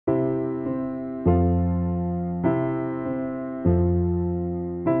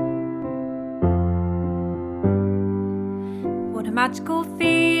magical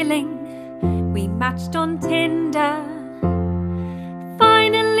feeling. We matched on Tinder.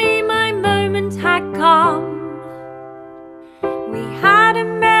 Finally my moment had come. We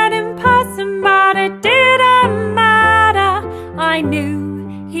hadn't met in person, but it didn't matter. I knew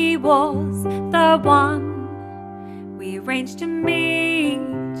he was the one. We arranged to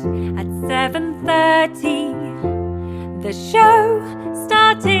meet at 7:30. The show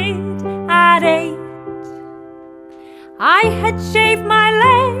started at 8. I had shaved my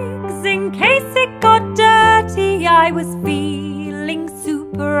legs in case it got dirty. I was feeling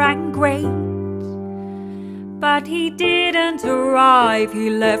super and great. But he didn't arrive,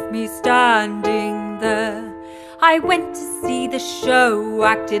 he left me standing there. I went to see the show,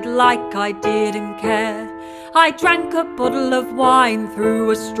 acted like I didn't care. I drank a bottle of wine through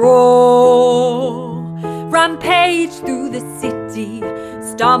a straw, rampaged through the city,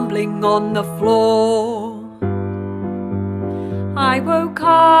 stumbling on the floor. I woke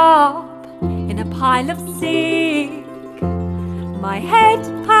up in a pile of sick, my head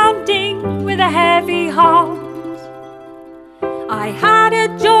pounding with a heavy heart. I had a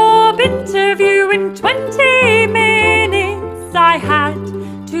job interview in 20 minutes. I had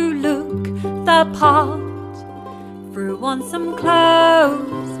to look the part. Threw on some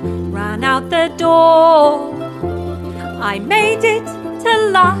clothes, ran out the door. I made it to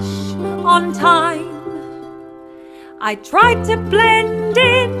Lush on time. I tried to blend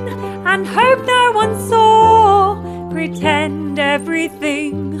in and hope no one saw, pretend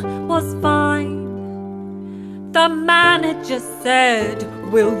everything was fine. The manager said,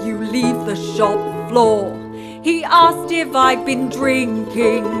 "Will you leave the shop floor?" He asked if I'd been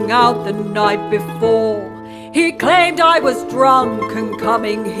drinking out the night before. He claimed I was drunk and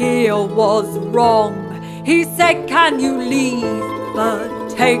coming here was wrong. He said, "Can you leave, but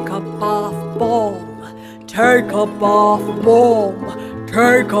take a bath bomb? Take a bath bomb,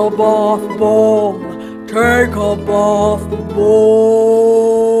 take a bath bomb, take a bath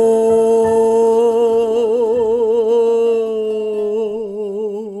bomb."